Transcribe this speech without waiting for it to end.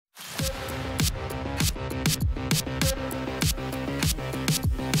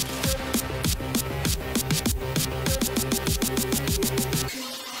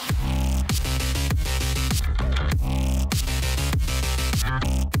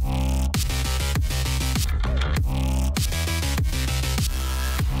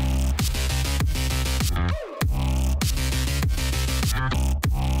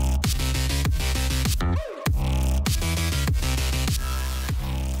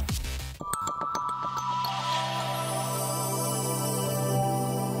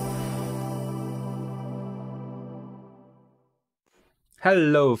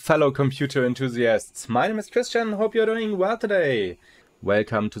Hello, fellow computer enthusiasts. My name is Christian. Hope you're doing well today.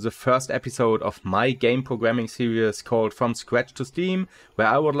 Welcome to the first episode of my game programming series called From Scratch to Steam, where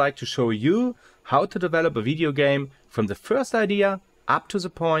I would like to show you how to develop a video game from the first idea up to the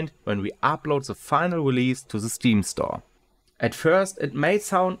point when we upload the final release to the Steam store. At first, it may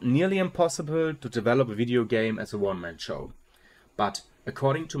sound nearly impossible to develop a video game as a one-man show. But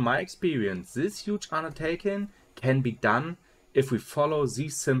according to my experience, this huge undertaking can be done if we follow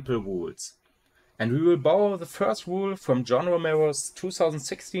these simple rules. And we will borrow the first rule from John Romero's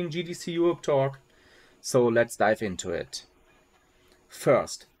 2016 GDC Europe talk, so let's dive into it.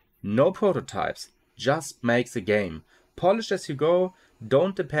 First, no prototypes, just make the game. Polish as you go,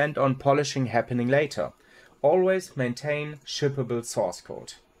 don't depend on polishing happening later. Always maintain shippable source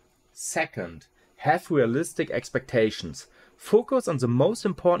code. Second, have realistic expectations. Focus on the most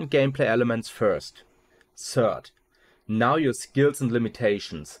important gameplay elements first. Third, know your skills and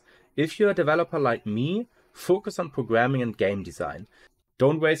limitations. If you're a developer like me, focus on programming and game design.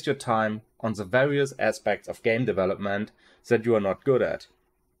 Don't waste your time on the various aspects of game development that you are not good at.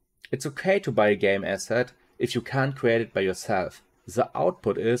 It's okay to buy a game asset if you can't create it by yourself. The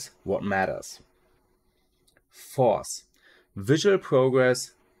output is what matters. Fourth, visual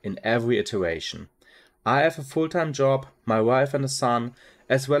progress in every iteration. I have a full-time job, my wife and a son,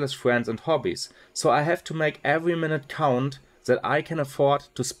 as well as friends and hobbies, so I have to make every minute count that I can afford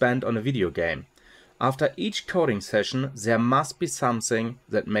to spend on a video game. After each coding session, there must be something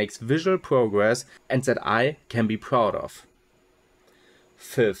that makes visual progress and that I can be proud of.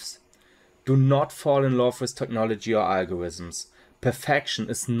 Fifth, do not fall in love with technology or algorithms. Perfection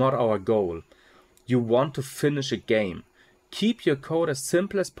is not our goal. You want to finish a game. Keep your code as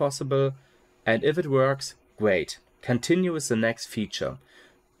simple as possible, and if it works, great. Continue with the next feature.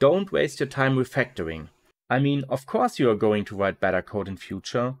 Don't waste your time refactoring. I mean, of course you are going to write better code in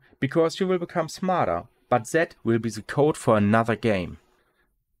future, because you will become smarter, but that will be the code for another game.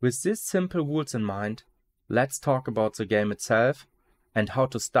 With these simple rules in mind, let's talk about the game itself and how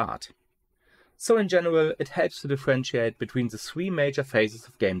to start. So in general, it helps to differentiate between the three major phases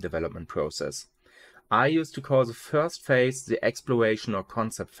of game development process. I used to call the first phase the exploration or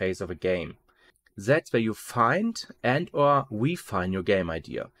concept phase of a game. That's where you find and or refine your game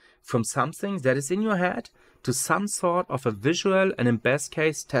idea, from something that is in your head to some sort of a visual and in best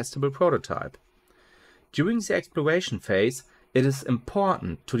case testable prototype. During the exploration phase, it is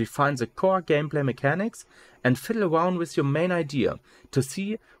important to define the core gameplay mechanics and fiddle around with your main idea to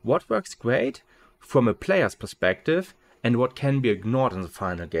see what works great from a player's perspective and what can be ignored in the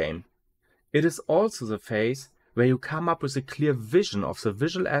final game. It is also the phase where you come up with a clear vision of the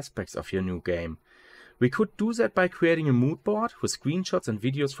visual aspects of your new game. We could do that by creating a mood board with screenshots and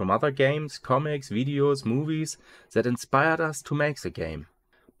videos from other games, comics, videos, movies that inspired us to make the game.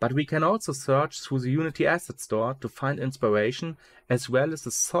 But we can also search through the Unity asset store to find inspiration as well as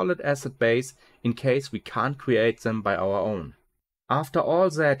a solid asset base in case we can't create them by our own. After all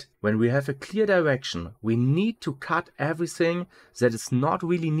that, when we have a clear direction, we need to cut everything that is not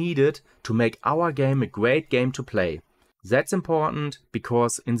really needed to make our game a great game to play. That's important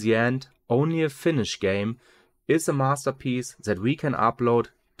because in the end, only a finished game is a masterpiece that we can upload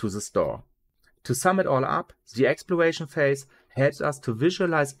to the store. To sum it all up, the exploration phase helps us to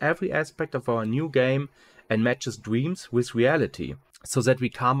visualize every aspect of our new game and matches dreams with reality, so that we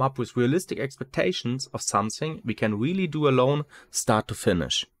come up with realistic expectations of something we can really do alone start to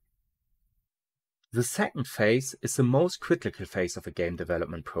finish. The second phase is the most critical phase of a game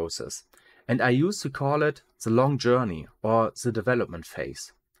development process, and I used to call it the long journey or the development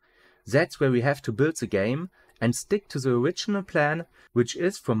phase. That's where we have to build the game and stick to the original plan, which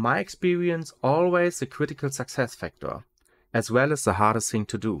is, from my experience, always the critical success factor, as well as the hardest thing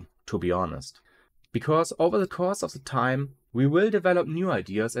to do, to be honest. Because over the course of the time, we will develop new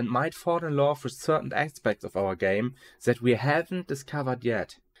ideas and might fall in love with certain aspects of our game that we haven't discovered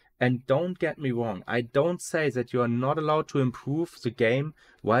yet. And don't get me wrong, I don't say that you are not allowed to improve the game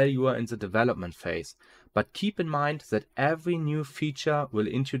while you are in the development phase. But keep in mind that every new feature will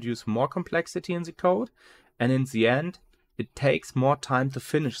introduce more complexity in the code, and in the end, it takes more time to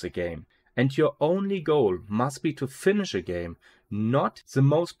finish the game. And your only goal must be to finish a game, not the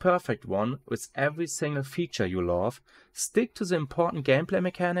most perfect one with every single feature you love. Stick to the important gameplay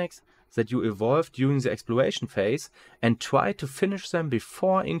mechanics that you evolved during the exploration phase and try to finish them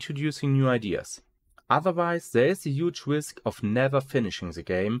before introducing new ideas. Otherwise, there is a huge risk of never finishing the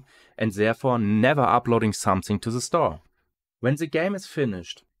game and therefore never uploading something to the store. When the game is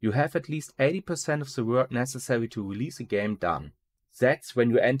finished, you have at least 80% of the work necessary to release a game done. That's when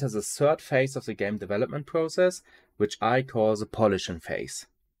you enter the third phase of the game development process, which I call the polishing phase.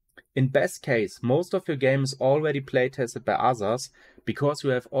 In best case, most of your game is already playtested by others because you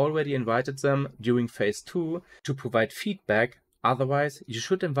have already invited them during phase 2 to provide feedback. Otherwise, you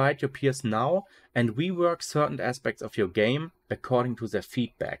should invite your peers now and rework certain aspects of your game according to their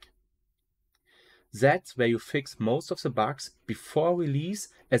feedback. That's where you fix most of the bugs before release,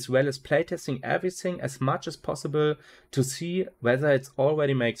 as well as playtesting everything as much as possible to see whether it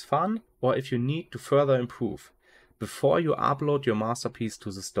already makes fun or if you need to further improve before you upload your masterpiece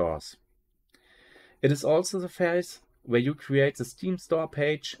to the stores. It is also the phase where you create the Steam store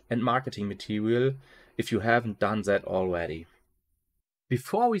page and marketing material if you haven't done that already.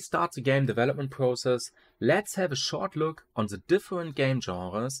 Before we start the game development process, let's have a short look on the different game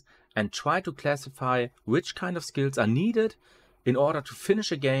genres and try to classify which kind of skills are needed in order to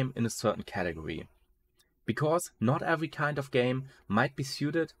finish a game in a certain category. Because not every kind of game might be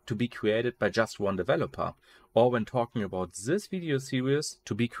suited to be created by just one developer, or when talking about this video series,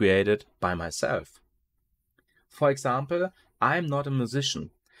 to be created by myself. For example, I'm not a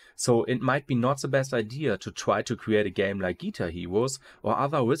musician, so it might be not the best idea to try to create a game like Guitar Heroes or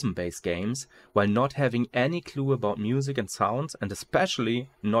other rhythm-based games while not having any clue about music and sounds, and especially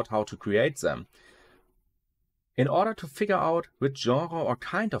not how to create them. In order to figure out which genre or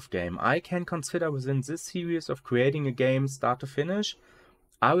kind of game I can consider within this series of creating a game start to finish,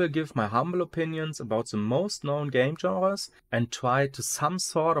 I will give my humble opinions about the most known game genres and try to some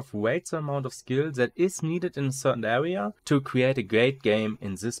sort of rate the amount of skill that is needed in a certain area to create a great game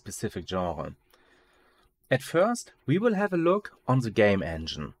in this specific genre. At first, we will have a look on the game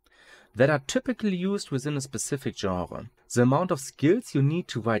engine that are typically used within a specific genre, the amount of skills you need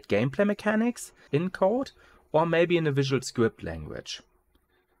to write gameplay mechanics in code or maybe in a visual script language,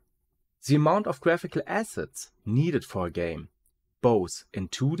 the amount of graphical assets needed for a game, both in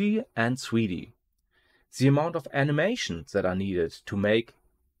 2D and 3D, the amount of animations that are needed to make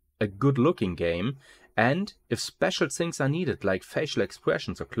a good looking game, and if special things are needed like facial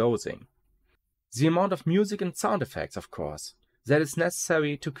expressions or clothing, the amount of music and sound effects, of course, that is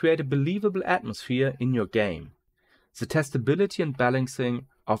necessary to create a believable atmosphere in your game, the testability and balancing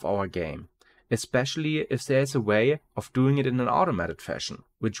of our game, especially if there is a way of doing it in an automated fashion,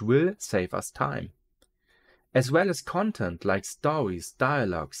 which will save us time, as well as content like stories,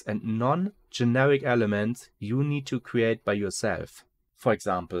 dialogues, and non-generic elements you need to create by yourself. For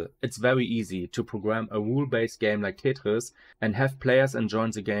example, it's very easy to program a rule-based game like Tetris and have players enjoy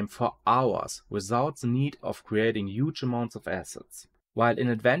the game for hours without the need of creating huge amounts of assets. While in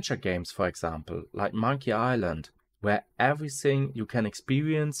adventure games, for example, like Monkey Island, where everything you can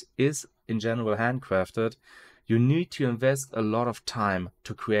experience is in general handcrafted, you need to invest a lot of time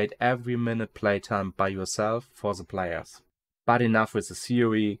to create every minute playtime by yourself for the players. But enough with the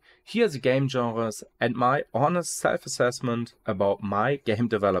theory, here are the game genres and my honest self-assessment about my game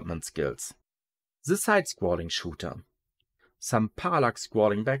development skills. The side-scrolling shooter. Some parallax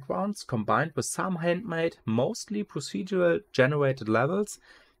scrolling backgrounds combined with some handmade, mostly procedural generated levels,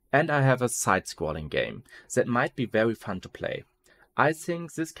 and I have a side-scrolling game that might be very fun to play. I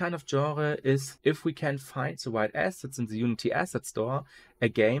think this kind of genre is, if we can find the right assets in the Unity Asset Store, a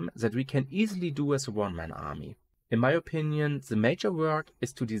game that we can easily do as a one-man army. In my opinion, the major work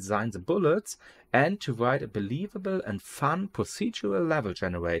is to design the bullets and to write a believable and fun procedural level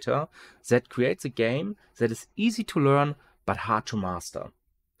generator that creates a game that is easy to learn but hard to master,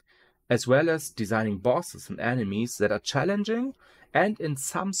 as well as designing bosses and enemies that are challenging and in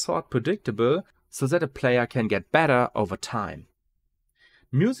some sort predictable so that a player can get better over time.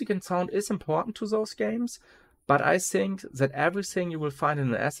 Music and sound is important to those games, but I think that everything you will find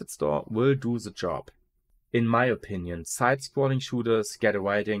in an asset store will do the job. In my opinion, side-scrolling shooters get a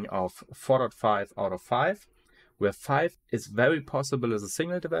rating of 4.5 out of 5, where 5 is very possible as a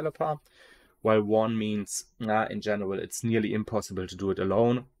single developer, while 1 means, in general, it's nearly impossible to do it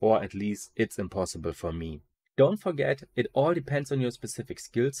alone, or at least it's impossible for me. Don't forget, it all depends on your specific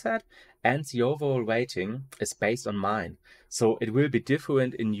skill set, and the overall rating is based on mine, so it will be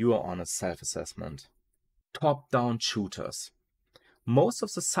different in your honest self-assessment. Top-down shooters. Most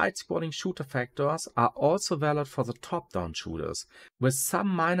of the side-scrolling shooter factors are also valid for the top-down shooters, with some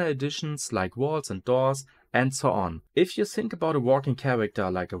minor additions like walls and doors and so on, if you think about a walking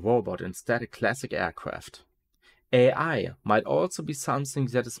character like a robot instead of a classic aircraft. AI might also be something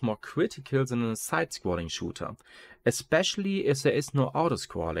that is more critical than in a side-scrolling shooter, especially if there is no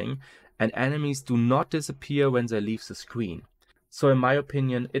auto-scrolling and enemies do not disappear when they leave the screen. So in my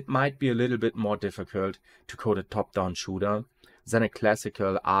opinion, it might be a little bit more difficult to code a top-down shooter than a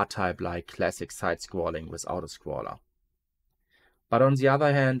classical R-type like classic side-scrolling with auto-scroller. But on the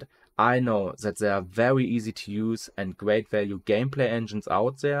other hand, I know that there are very easy to use and great value gameplay engines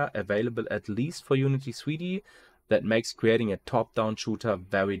out there, available at least for Unity 3D, that makes creating a top-down shooter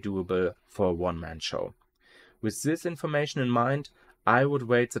very doable for a one-man show. With this information in mind, I would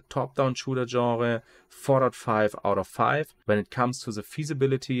rate the top-down shooter genre 4.5 out of 5 when it comes to the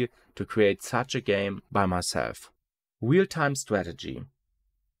feasibility to create such a game by myself. Real-time strategy.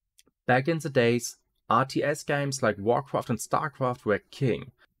 Back in the days, RTS games like Warcraft and Starcraft were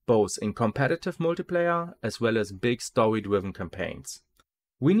king, both in competitive multiplayer as well as big story-driven campaigns.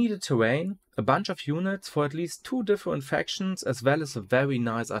 We needed terrain, a bunch of units for at least 2 different factions, as well as a very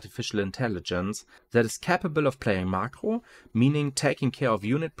nice artificial intelligence that is capable of playing macro, meaning taking care of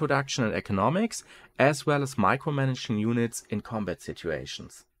unit production and economics, as well as micromanaging units in combat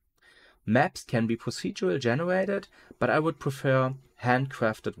situations. Maps can be procedural generated, but I would prefer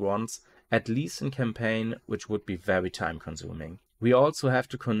handcrafted ones, at least in campaign, which would be very time consuming. We also have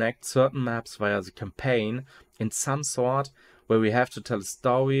to connect certain maps via the campaign in some sort, where we have to tell a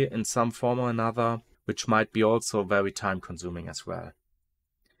story in some form or another, which might be also very time consuming as well.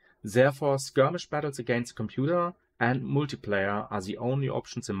 Therefore, skirmish battles against the computer and multiplayer are the only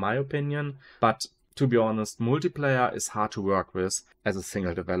options in my opinion, but to be honest, multiplayer is hard to work with as a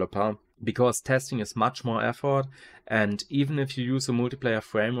single developer, because testing is much more effort, and even if you use a multiplayer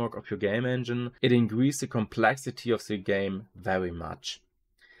framework of your game engine, it increases the complexity of the game very much.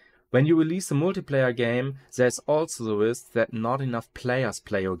 When you release a multiplayer game, there's also the risk that not enough players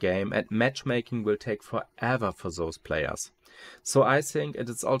play your game, and matchmaking will take forever for those players. So I think it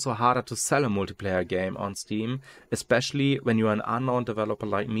is also harder to sell a multiplayer game on Steam, especially when you're an unknown developer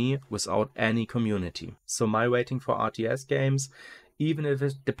like me without any community. So my rating for RTS games, even if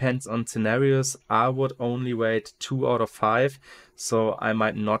it depends on scenarios, I would only rate 2 out of 5, so I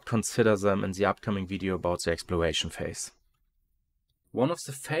might not consider them in the upcoming video about the exploration phase. One of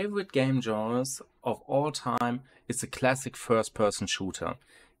the favorite game genres of all time is the classic first-person shooter,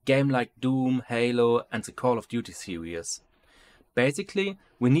 game like Doom, Halo and the Call of Duty series. Basically,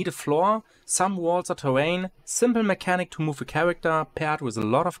 we need a floor, some walls or terrain, simple mechanic to move a character paired with a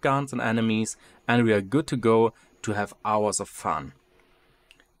lot of guns and enemies, and we are good to go to have hours of fun.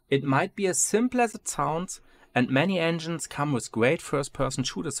 It might be as simple as it sounds, and many engines come with great first-person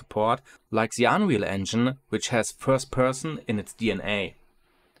shooter support, like the Unreal Engine, which has first-person in its DNA.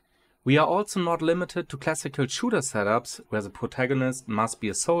 We are also not limited to classical shooter setups, where the protagonist must be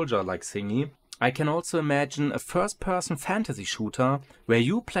a soldier like Thingy. I can also imagine a first-person fantasy shooter, where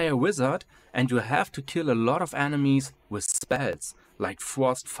you play a wizard and you have to kill a lot of enemies with spells, like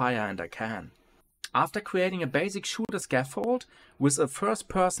Frost, Fire and Arcane. After creating a basic shooter scaffold with a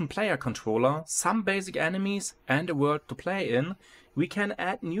first-person player controller, some basic enemies and a world to play in, we can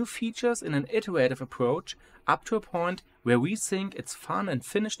add new features in an iterative approach up to a point where we think it's fun and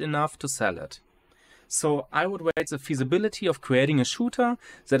finished enough to sell it. So I would rate the feasibility of creating a shooter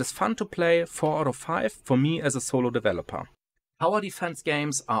that is fun to play 4 out of 5 for me as a solo developer. Tower defense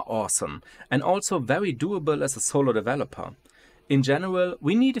games are awesome and also very doable as a solo developer. In general,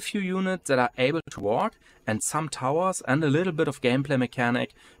 we need a few units that are able to walk and some towers and a little bit of gameplay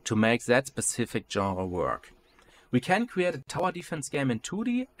mechanic to make that specific genre work. We can create a tower defense game in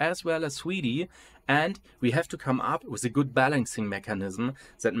 2D as well as 3D, and we have to come up with a good balancing mechanism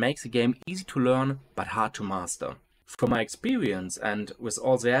that makes the game easy to learn but hard to master. From my experience and with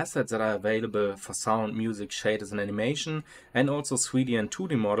all the assets that are available for sound, music, shaders and animation, and also 3D and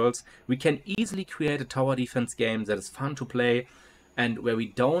 2D models, we can easily create a tower defense game that is fun to play and where we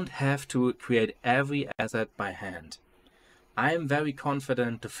don't have to create every asset by hand. I am very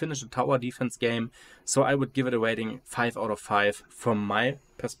confident to finish a tower defense game, so I would give it a rating 5 out of 5 from my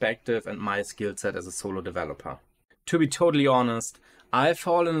perspective and my skill set as a solo developer. To be totally honest, I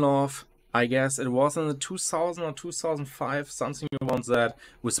fall in love, I guess it was in the 2000 or 2005, something around that,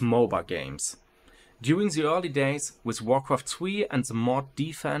 with MOBA games. During the early days with Warcraft 3 and the mod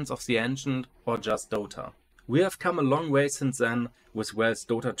Defense of the Ancient or just Dota. We have come a long way since then with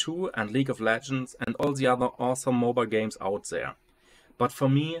Dota 2 and League of Legends and all the other awesome MOBA games out there. But for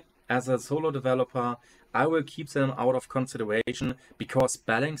me, as a solo developer, I will keep them out of consideration because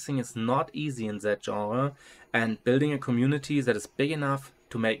balancing is not easy in that genre, and building a community that is big enough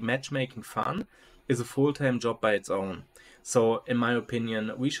to make matchmaking fun is a full-time job by its own. So in my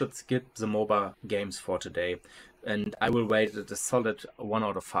opinion, we should skip the MOBA games for today, and I will rate it a solid 1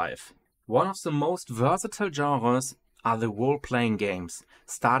 out of 5. One of the most versatile genres are the role-playing games,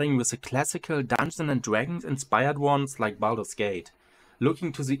 starting with the classical Dungeons and Dragons inspired ones like Baldur's Gate,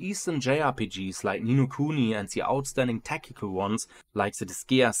 looking to the Eastern JRPGs like Ni no Kuni and the outstanding tactical ones like the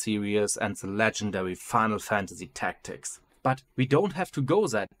Disgaea series and the legendary Final Fantasy Tactics. But we don't have to go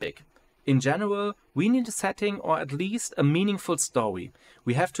that big. In general, we need a setting or at least a meaningful story.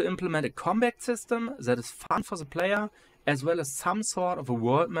 We have to implement a combat system that is fun for the player, as well as some sort of a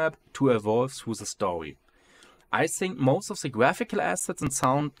world map to evolve through the story. I think most of the graphical assets and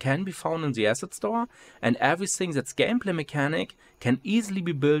sound can be found in the asset store, and everything that's gameplay mechanic can easily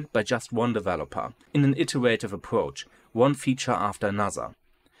be built by just one developer in an iterative approach, one feature after another.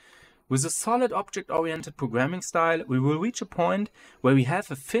 With a solid object-oriented programming style, we will reach a point where we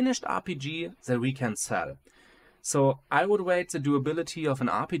have a finished RPG that we can sell. So I would rate the durability of an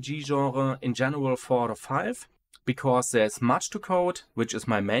RPG genre in general 4 out of 5, because there's much to code, which is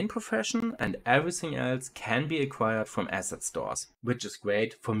my main profession, and everything else can be acquired from asset stores, which is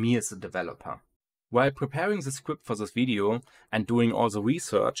great for me as a developer. While preparing the script for this video and doing all the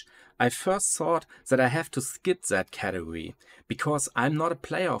research, I first thought that I have to skip that category, because I'm not a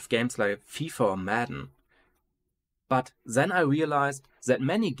player of games like FIFA or Madden. But then I realized that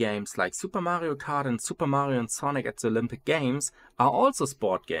many games like Super Mario Kart and Super Mario and Sonic at the Olympic Games are also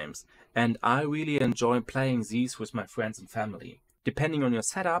sport games, and I really enjoy playing these with my friends and family. Depending on your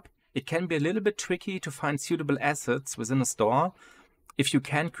setup, it can be a little bit tricky to find suitable assets within a store if you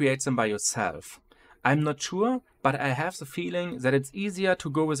can't create them by yourself. I'm not sure, but I have the feeling that it's easier to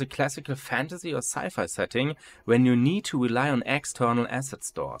go with a classical fantasy or sci-fi setting when you need to rely on external asset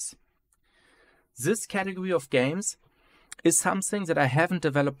stores. This category of games is something that I haven't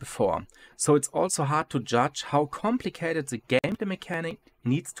developed before, so it's also hard to judge how complicated the gameplay mechanic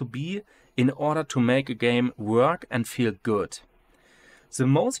needs to be in order to make a game work and feel good. The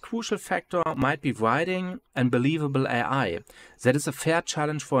most crucial factor might be writing and believable AI. That is a fair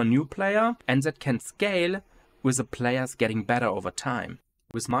challenge for a new player and that can scale with the players getting better over time.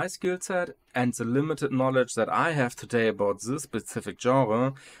 With my skill set and the limited knowledge that I have today about this specific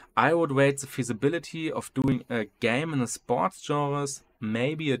genre, I would rate the feasibility of doing a game in the sports genres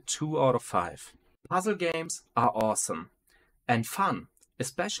maybe a 2 out of 5. Puzzle games are awesome and fun,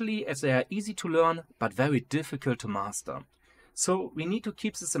 especially if they are easy to learn but very difficult to master. So we need to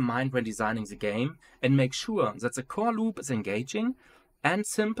keep this in mind when designing the game and make sure that the core loop is engaging and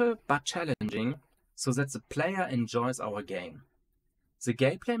simple but challenging so that the player enjoys our game. The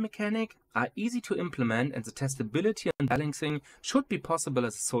gameplay mechanics are easy to implement and the testability and balancing should be possible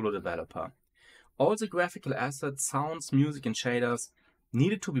as a solo developer. All the graphical assets, sounds, music and shaders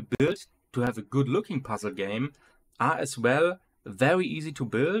needed to be built to have a good looking puzzle game are as well very easy to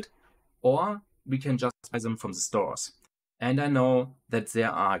build, or we can just buy them from the stores. And I know that there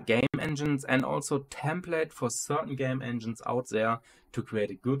are game engines and also template for certain game engines out there to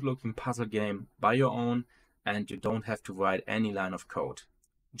create a good looking puzzle game by your own, and you don't have to write any line of code.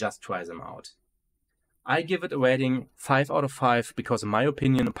 Just try them out. I give it a rating 5 out of 5 because in my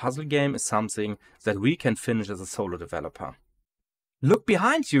opinion a puzzle game is something that we can finish as a solo developer. Look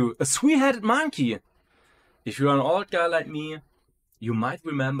behind you, a 3-headed monkey! If you're an old guy like me, you might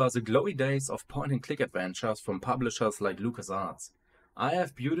remember the glory days of point-and-click adventures from publishers like LucasArts. I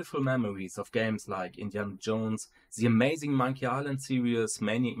have beautiful memories of games like Indiana Jones, the amazing Monkey Island series,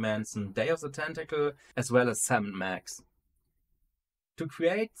 Maniac Mansion, Day of the Tentacle, as well as Sam & Max. To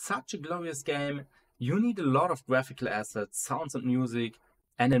create such a glorious game, you need a lot of graphical assets, sounds and music,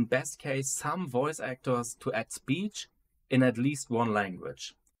 and in best case some voice actors to add speech in at least one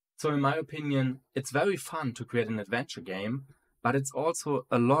language. So in my opinion, it's very fun to create an adventure game, but it's also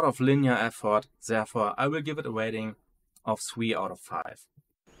a lot of linear effort, therefore I will give it a rating of 3 out of 5.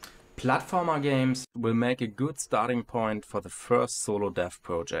 Platformer games will make a good starting point for the first solo dev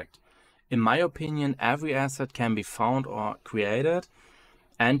project. In my opinion, every asset can be found or created,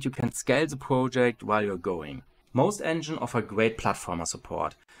 and you can scale the project while you're going. Most engines offer great platformer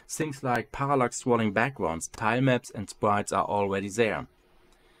support. Things like parallax scrolling backgrounds, tile maps and sprites are already there.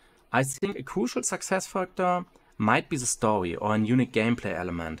 I think a crucial success factor might be the story or a unique gameplay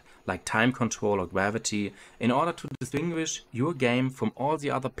element like time control or gravity in order to distinguish your game from all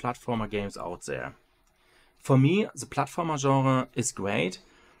the other platformer games out there. For me, the platformer genre is great.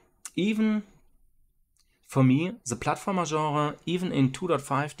 Even in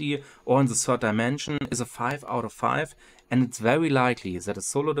 2.5D or in the third dimension, is a 5 out of 5, and it's very likely that a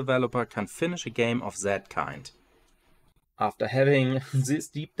solo developer can finish a game of that kind. After having this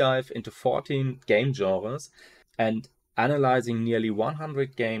deep dive into 14 game genres and analyzing nearly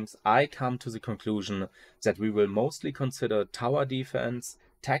 100 games, I come to the conclusion that we will mostly consider tower defense,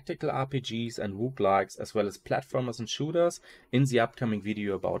 tactical RPGs and roguelikes, as well as platformers and shooters in the upcoming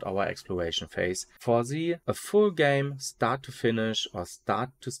video about our exploration phase for a full game start to finish or start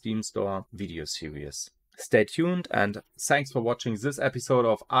to Steam store video series. Stay tuned and thanks for watching this episode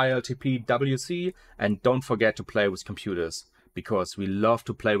of ILTPWC, and don't forget to play with computers. because we love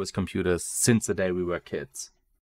to play with computers since the day we were kids.